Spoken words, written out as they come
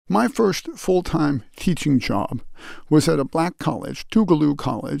My first full-time teaching job was at a black college, Tougaloo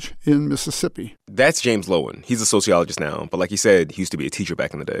College, in Mississippi. That's James Loewen. He's a sociologist now, but like he said, he used to be a teacher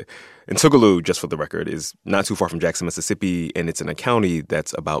back in the day. And Tougaloo, just for the record, is not too far from Jackson, Mississippi, and it's in a county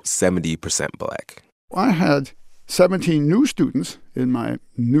that's about 70% black. I had 17 new students in my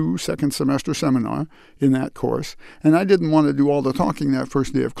new second semester seminar in that course, and I didn't want to do all the talking that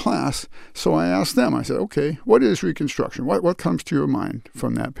first day of class, so I asked them, I said, okay, what is Reconstruction? What comes to your mind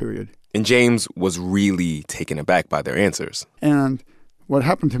from that period? And James was really taken aback by their answers. And what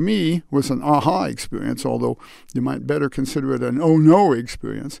happened to me was an aha experience, although you might better consider it an oh-no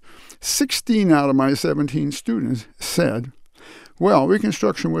experience. 16 out of my 17 students said, well,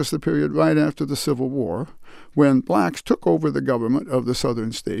 Reconstruction was the period right after the Civil War when blacks took over the government of the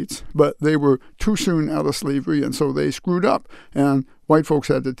southern states, but they were too soon out of slavery, and so they screwed up, and white folks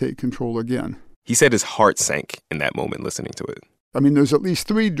had to take control again. He said his heart sank in that moment listening to it. I mean, there's at least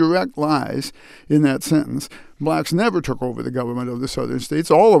 3 direct lies in that sentence. Blacks never took over the government of the southern states.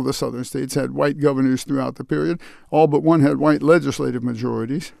 All of the southern states had white governors throughout the period. All but one had white legislative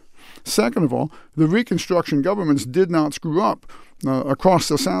majorities. Second of all, the Reconstruction governments did not screw up. Across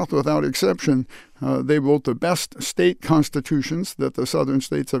the South, without exception, they wrote the best state constitutions that the southern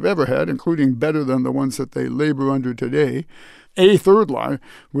states have ever had, including better than the ones that they labor under today. A third lie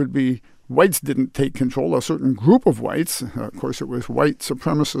would be whites didn't take control. A certain group of whites, of course it was white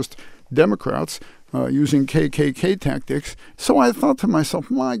supremacist Democrats, using KKK tactics. So I thought to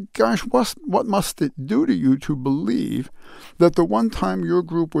myself, my gosh, what must it do to you to believe that the one time your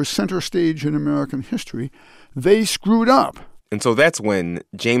group was center stage in American history, they screwed up? And so that's when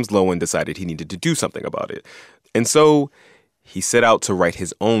James Loewen decided he needed to do something about it. And so he set out to write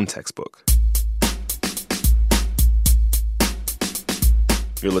his own textbook.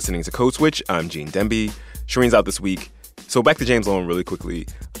 You're listening to Code Switch. I'm Gene Demby. Shireen's out this week. So back to James Loewen really quickly.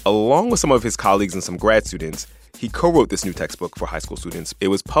 Along with some of his colleagues and some grad students, he co-wrote this new textbook for high school students. It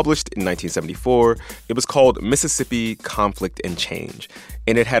was published in 1974. It was called Mississippi, Conflict and Change.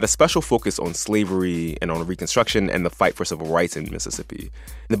 And it had a special focus on slavery and on Reconstruction and the fight for civil rights in Mississippi.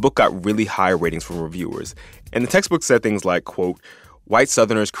 And the book got really high ratings from reviewers. And the textbook said things like, quote, white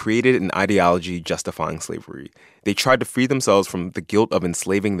Southerners created an ideology justifying slavery. They tried to free themselves from the guilt of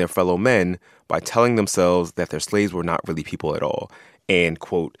enslaving their fellow men by telling themselves that their slaves were not really people at all. And,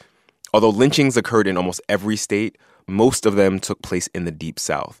 quote, although lynchings occurred in almost every state, most of them took place in the Deep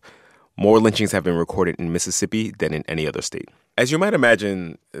South. More lynchings have been recorded in Mississippi than in any other state. As you might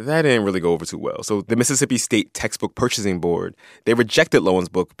imagine, that didn't really go over too well. So the Mississippi State Textbook Purchasing Board, they rejected Loewen's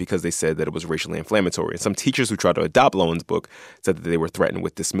book because they said that it was racially inflammatory. And some teachers who tried to adopt Loewen's book said that they were threatened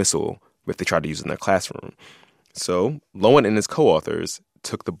with dismissal if they tried to use it in their classroom. So Loewen and his co-authors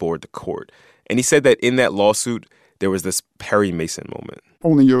took the board to court. And he said that in that lawsuit, there was this Perry Mason moment.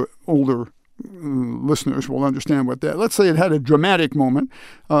 Only your older listeners will understand what that. Let's say it had a dramatic moment,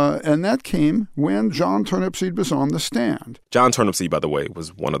 and that came when John Turnipseed was on the stand. John Turnipseed, by the way,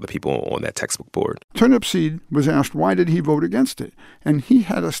 was one of the people on that textbook board. Turnipseed was asked why did he vote against it, and he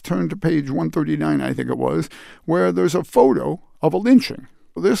had us turn to page 139, I think it was, where there's a photo of a lynching.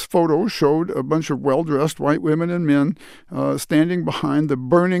 This photo showed a bunch of well-dressed white women and men standing behind the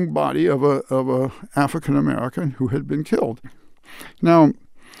burning body of a African-American who had been killed. Now,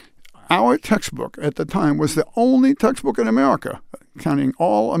 our textbook at the time was the only textbook in America, counting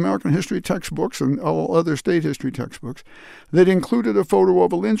all American history textbooks and all other state history textbooks, that included a photo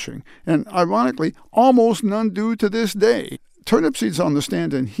of a lynching. And ironically, almost none do to this day. Turnipseed's on the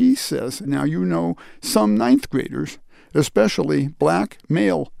stand and he says, now you know some ninth graders, especially black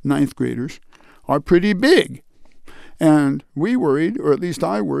male ninth graders, are pretty big. And we worried, or at least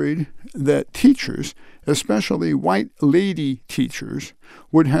I worried, that teachers, especially white lady teachers,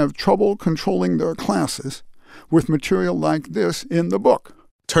 would have trouble controlling their classes with material like this in the book.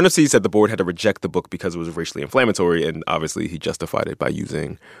 Turnipseed said the board had to reject the book because it was racially inflammatory, and obviously he justified it by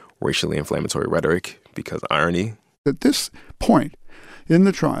using racially inflammatory rhetoric because irony. At this point in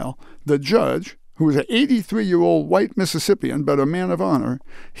the trial, the judge, who was an 83-year-old white Mississippian, but a man of honor,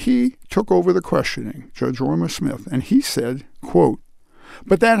 he took over the questioning, Judge Orma Smith, and he said, quote,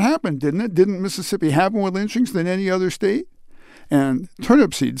 but that happened, didn't it? Didn't Mississippi have more lynchings than any other state? And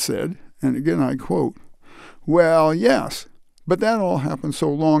Turnipseed said, and again I quote, well, yes, but that all happened so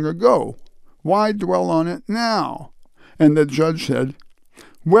long ago. Why dwell on it now? And the judge said,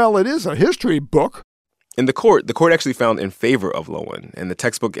 well, it is a history book. In the court actually found in favor of Loewen, and the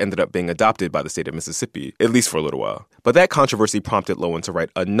textbook ended up being adopted by the state of Mississippi, at least for a little while. But that controversy prompted Loewen to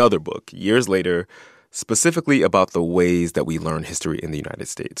write another book years later, specifically about the ways that we learn history in the United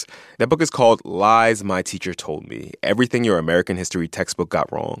States. That book is called Lies My Teacher Told Me: Everything Your American History Textbook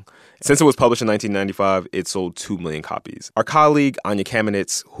Got Wrong. Since it was published in 1995, it sold 2 million copies. Our colleague, Anya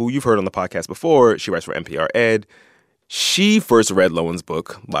Kamenetz, who you've heard on the podcast before, she writes for NPR Ed, she first read Lowen's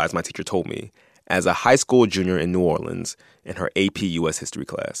book, Lies My Teacher Told Me, as a high school junior in New Orleans in her AP U.S. history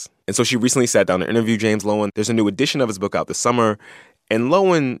class. And so she recently sat down to interview James Lowen. There's a new edition of his book out this summer. And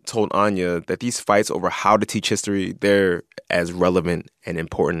Lowen told Anya that these fights over how to teach history, they're as relevant and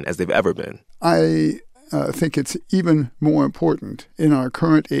important as they've ever been. I think it's even more important in our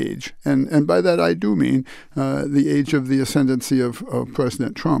current age. And by that I do mean the age of the ascendancy of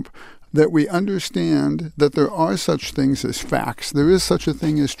President Trump, that we understand that there are such things as facts. There is such a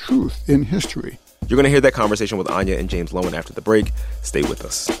thing as truth in history. You're going to hear that conversation with Anya and James Lowen after the break. Stay with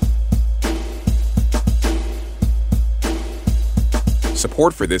us.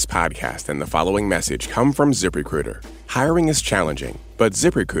 Support for this podcast and the following message come from ZipRecruiter. Hiring is challenging, but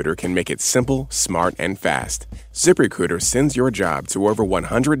ZipRecruiter can make it simple, smart, and fast. ZipRecruiter sends your job to over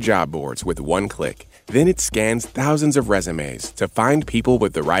 100 job boards with one click. Then it scans thousands of resumes to find people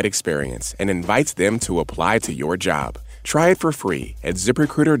with the right experience and invites them to apply to your job. Try it for free at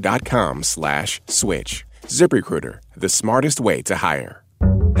ZipRecruiter.com/switch. ZipRecruiter, the smartest way to hire.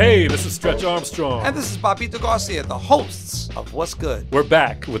 Hey, this is Stretch Armstrong. And this is Papito Garcia, the hosts of What's Good. We're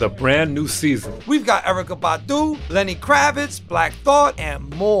back with a brand new season. We've got Erykah Badu, Lenny Kravitz, Black Thought, and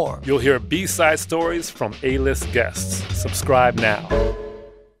more. You'll hear B-side stories from A-list guests. Subscribe now.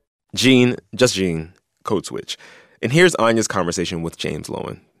 Gene, just Gene, Code Switch. And here's Anya's conversation with James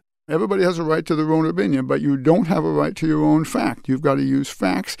Lowen. Everybody has a right to their own opinion, but you don't have a right to your own fact. You've got to use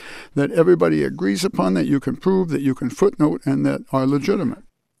facts that everybody agrees upon, that you can prove, that you can footnote, and that are legitimate.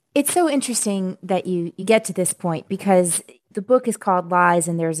 It's so interesting that you get to this point because the book is called Lies,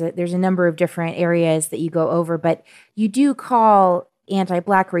 and there's a number of different areas that you go over, but you do call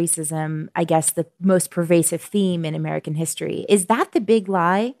anti-Black racism, I guess, the most pervasive theme in American history. Is that the big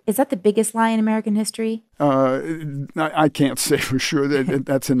lie? Is that the biggest lie in American history? I can't say for sure.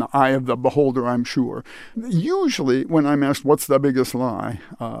 That's in the eye of the beholder, I'm sure. Usually, when I'm asked what's the biggest lie,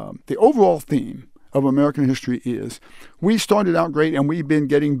 the overall theme of American history is we started out great and we've been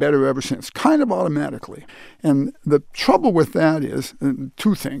getting better ever since, kind of automatically. And the trouble with that is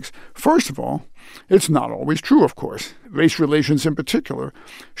two things. First of all, it's not always true, of course. Race relations in particular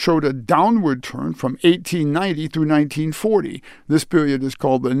showed a downward turn from 1890 through 1940. This period is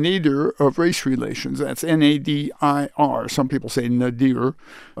called the nadir of race relations. That's Nadir. Some people say nadir.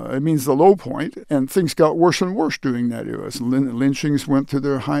 It means the low point, and things got worse and worse during that era. Lynchings went to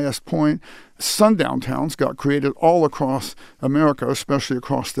their highest point. Sundown towns got created all across America, especially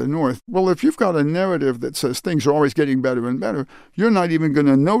across the North. Well, if you've got a narrative that says things are always getting better and better, you're not even going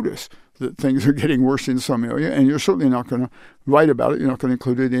to notice that things are getting worse in some area, and you're certainly not going to write about it. You're not going to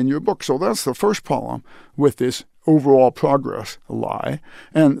include it in your book. So that's the first problem with this overall progress lie.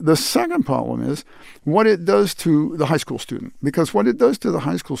 And the second problem is what it does to the high school student. Because what it does to the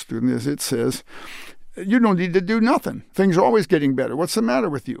high school student is it says, you don't need to do nothing. Things are always getting better. What's the matter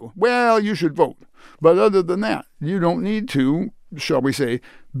with you? Well, you should vote. But other than that, you don't need to, shall we say,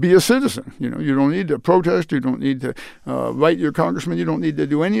 be a citizen. You don't need to protest. You don't need to write your congressman. You don't need to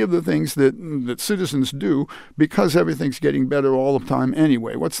do any of the things that citizens do because everything's getting better all the time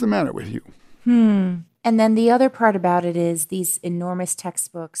anyway. What's the matter with you? And then the other part about it is these enormous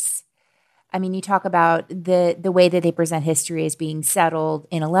textbooks. I mean, you talk about the way that they present history as being settled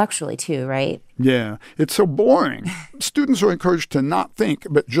intellectually too, right? Yeah, it's so boring. Students are encouraged to not think,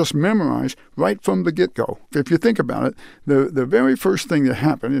 but just memorize right from the get-go. If you think about it, the very first thing that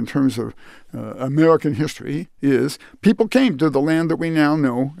happened in terms of American history is people came to the land that we now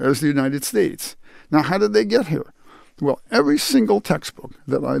know as the United States. Now, how did they get here? Well, every single textbook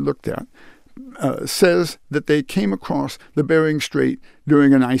that I looked at says that they came across the Bering Strait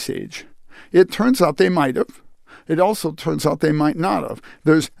during an ice age. It turns out they might have. It also turns out they might not have.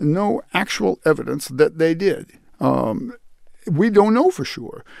 There's no actual evidence that they did. We don't know for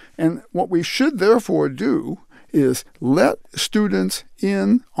sure. And what we should therefore do is let students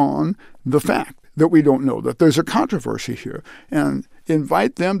in on the fact that we don't know, that there's a controversy here, and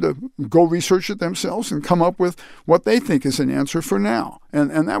invite them to go research it themselves and come up with what they think is an answer for now.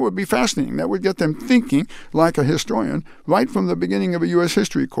 And that would be fascinating. That would get them thinking like a historian right from the beginning of a U.S.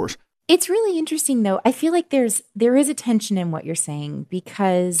 history course. It's really interesting, though. I feel like there is a tension in what you're saying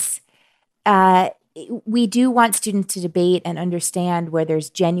because we do want students to debate and understand where there's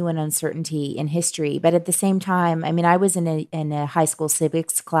genuine uncertainty in history. But at the same time, I mean, I was in a high school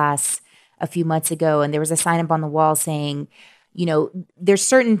civics class a few months ago, and there was a sign up on the wall saying, there's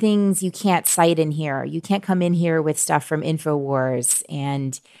certain things you can't cite in here. You can't come in here with stuff from InfoWars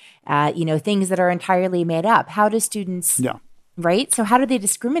and, things that are entirely made up. How do students... Yeah. Right? So how do they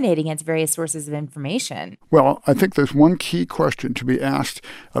discriminate against various sources of information? Well, I think there's one key question to be asked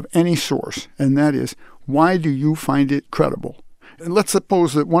of any source, and that is, why do you find it credible? And let's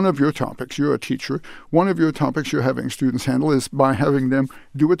suppose that one of your topics, you're a teacher, one of your topics you're having students handle is by having them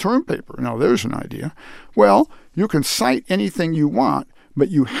do a term paper. Now, there's an idea. Well, you can cite anything you want, but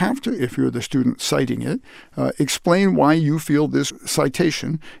you have to, if you're the student citing it, explain why you feel this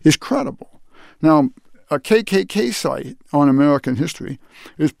citation is credible. Now, a KKK site on American history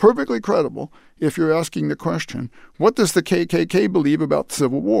is perfectly credible if you're asking the question, what does the KKK believe about the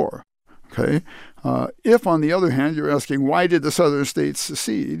Civil War? Okay. If, on the other hand, you're asking, why did the Southern states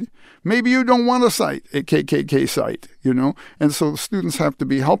secede? Maybe you don't want to cite a KKK site, And so students have to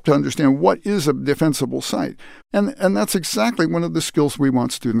be helped to understand what is a defensible site. And that's exactly one of the skills we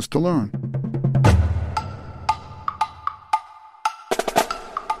want students to learn.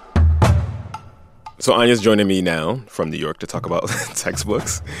 So Anya's joining me now from New York to talk about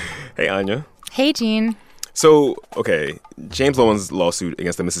textbooks. Hey, Anya. Hey, Gene. So, okay, James Loewen's lawsuit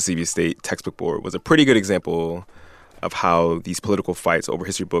against the Mississippi State Textbook Board was a pretty good example of how these political fights over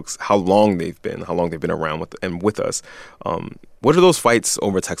history books, how long they've been around with us. What are those fights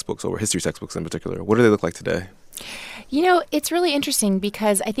over textbooks, over history textbooks in particular? What do they look like today? It's really interesting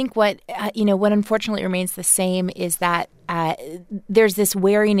because I think what unfortunately remains the same is that there's this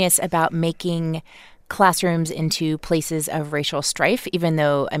wariness about making classrooms into places of racial strife, even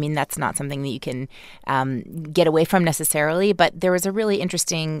though, that's not something that you can get away from necessarily. But there was a really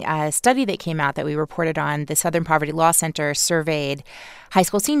interesting study that came out that we reported on. The Southern Poverty Law Center surveyed high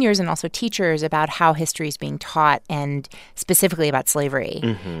school seniors and also teachers about how history is being taught and specifically about slavery.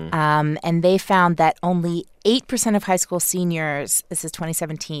 Mm-hmm. And they found that only 8% of high school seniors, this is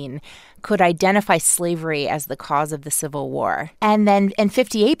 2017, could identify slavery as the cause of the Civil War. And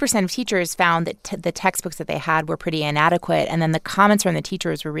 58% of teachers found that the textbooks that they had were pretty inadequate. And then the comments from the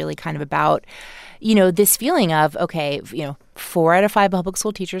teachers were really kind of about, this feeling of, 4 out of 5 public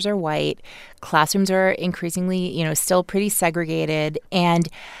school teachers are white. Classrooms are increasingly, still pretty segregated. And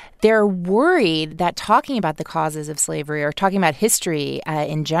they're worried that talking about the causes of slavery or talking about history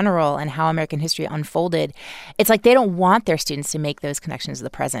in general and how American history unfolded, it's like they don't want their students to make those connections to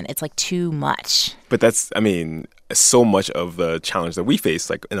the present. It's like too much. But that's, so much of the challenge that we face,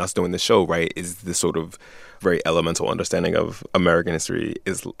 like in us doing this show, right, is this sort of very elemental understanding of American history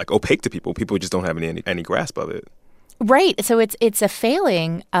is like opaque to people. People just don't have any grasp of it. Right. So it's a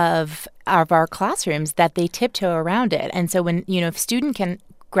failing of our classrooms that they tiptoe around it. And so when, if a student can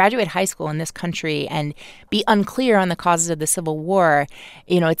graduate high school in this country and be unclear on the causes of the Civil War,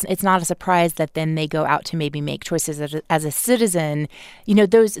 it's not a surprise that then they go out to maybe make choices as a citizen.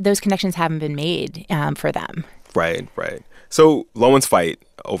 Those connections haven't been made for them. Right. So Loewen's fight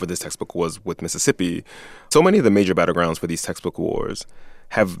over this textbook was with Mississippi. So many of the major battlegrounds for these textbook wars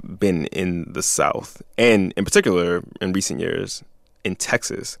have been in the South, and in particular, in recent years, in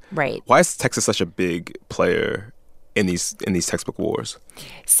Texas. Right. Why is Texas such a big player in these textbook wars?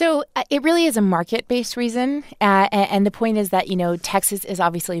 So it really is a market-based reason. And the point is that, Texas is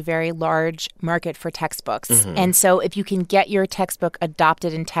obviously a very large market for textbooks. Mm-hmm. And so if you can get your textbook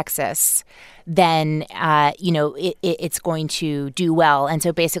adopted in Texas, then, it's going to do well. And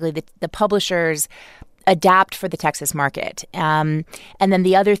so basically the publishers adapt for the Texas market. And then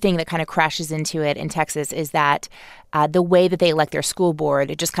the other thing that kind of crashes into it in Texas is that the way that they elect their school board,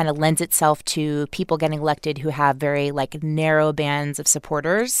 it just kind of lends itself to people getting elected who have very narrow bands of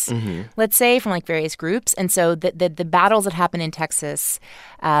supporters, mm-hmm. let's say, from various groups. And so the battles that happen in Texas,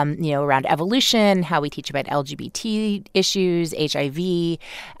 around evolution, how we teach about LGBT issues, HIV,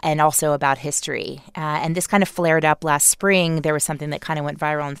 and also about history. And this kind of flared up last spring. There was something that kind of went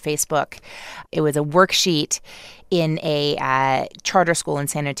viral on Facebook. It was a worksheet in a charter school in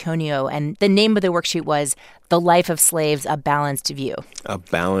San Antonio. And the name of the worksheet was The Life of Slaves, A Balanced View. A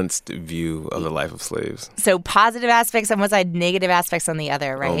balanced view of the life of slaves. So positive aspects on one side, negative aspects on the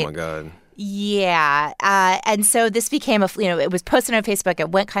other, right? Oh, my God. Yeah. And so this became it was posted on Facebook.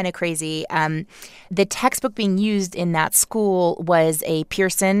 It went kind of crazy. The textbook being used in that school was a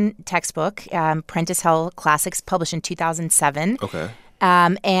Pearson textbook, Prentice Hall Classics, published in 2007. Okay.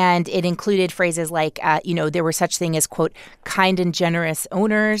 And it included phrases like, there were such thing as, quote, kind and generous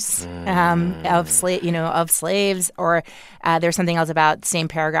owners of slaves, or there's something else about the same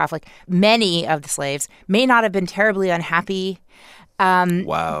paragraph, like many of the slaves may not have been terribly unhappy.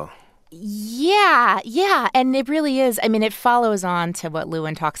 Wow. Yeah. And it really is. It follows on to what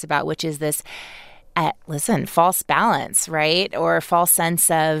Loewen talks about, which is this false balance, right? Or a false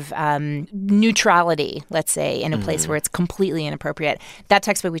sense of neutrality, let's say, in a place where it's completely inappropriate. That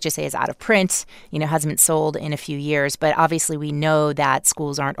textbook, we just say, is out of print, hasn't been sold in a few years. But obviously, we know that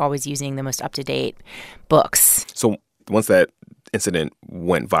schools aren't always using the most up-to-date books. So once that incident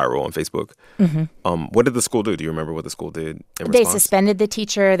went viral on Facebook, what did the school do? Do you remember what the school did in response? They suspended the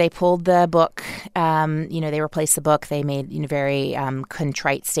teacher. They pulled the book. They replaced the book. They made very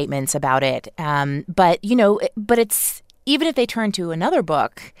contrite statements about it. But it's even if they turn to another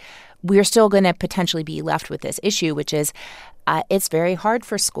book, we're still going to potentially be left with this issue, which is it's very hard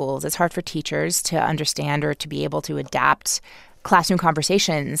for schools. It's hard for teachers to understand or to be able to adapt classroom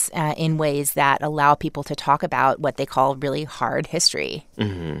conversations in ways that allow people to talk about what they call really hard history.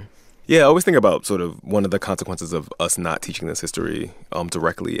 Yeah, I always think about sort of one of the consequences of us not teaching this history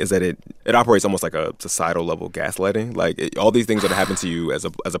directly is that it operates almost like a societal level gaslighting. Like all these things that happen to you as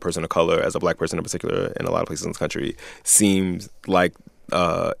a person of color, as a Black person in particular, in a lot of places in this country, seems like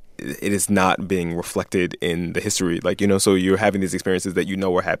it is not being reflected in the history. So you're having these experiences that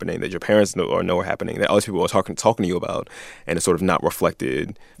are happening, that your parents know are happening, that other people are talking to you about, and it's sort of not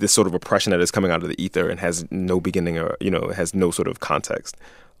reflected. This sort of oppression that is coming out of the ether and has no beginning or, has no sort of context,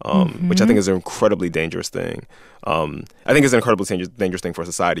 which I think is an incredibly dangerous thing. I think it's an incredibly dangerous thing for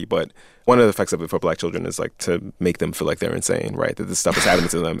society, but one of the effects of it for Black children is to make them feel like they're insane, right? That this stuff is happening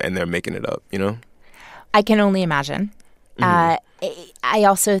to them and they're making it up, I can only imagine.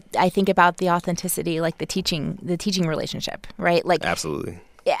 I think about the authenticity, like the teaching relationship, right? Absolutely.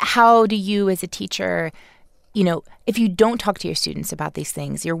 How do you as a teacher, if you don't talk to your students about these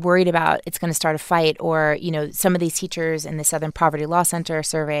things, you're worried about it's going to start a fight, or, some of these teachers in the Southern Poverty Law Center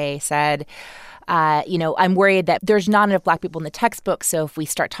survey said, I'm worried that there's not enough Black people in the textbook. So if we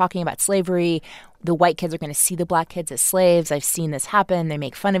start talking about slavery, the white kids are going to see the Black kids as slaves. I've seen this happen. They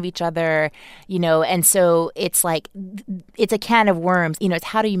make fun of each other, and so it's like it's a can of worms. It's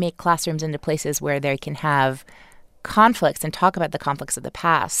how do you make classrooms into places where they can have conflicts and talk about the conflicts of the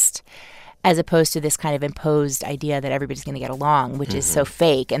past, as opposed to this kind of imposed idea that everybody's going to get along, which is so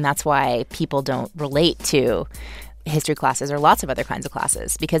fake. And that's why people don't relate to history classes or lots of other kinds of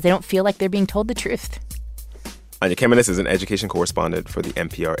classes, because they don't feel like they're being told the truth. Anya Kamenetz is an education correspondent for the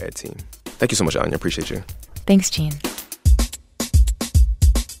NPR Ed team. Thank you so much, Anya. Appreciate you. Thanks, Gene.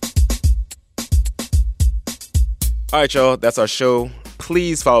 All right, y'all. That's our show.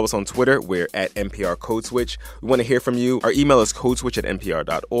 Please follow us on Twitter. We're at NPR Code Switch. We want to hear from you. Our email is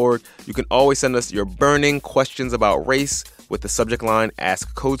codeswitch@npr.org. You can always send us your burning questions about race with the subject line,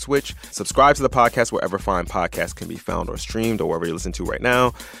 Ask Code Switch. Subscribe to the podcast wherever fine podcasts can be found or streamed, or wherever you listen to right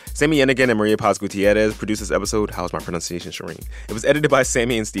now. Sammy Yenigan and Maria Paz Gutierrez produced this episode. How's my pronunciation, Shireen? It was edited by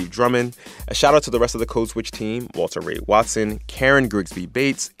Sammy and Steve Drummond. A shout out to the rest of the Code Switch team: Walter Ray Watson, Karen Grigsby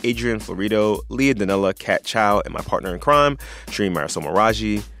Bates, Adrian Florido, Leah Danella, Kat Chow, and my partner in crime, Shireen Marisol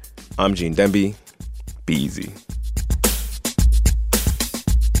Meraji. I'm Gene Demby. Be easy.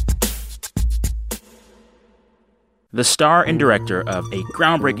 The star and director of a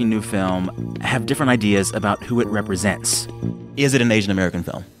groundbreaking new film have different ideas about who it represents. Is it an Asian American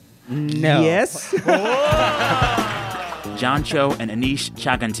film? No. Yes. John Cho and Anish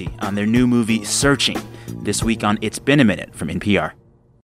Chaganty on their new movie Searching, this week on It's Been a Minute from NPR.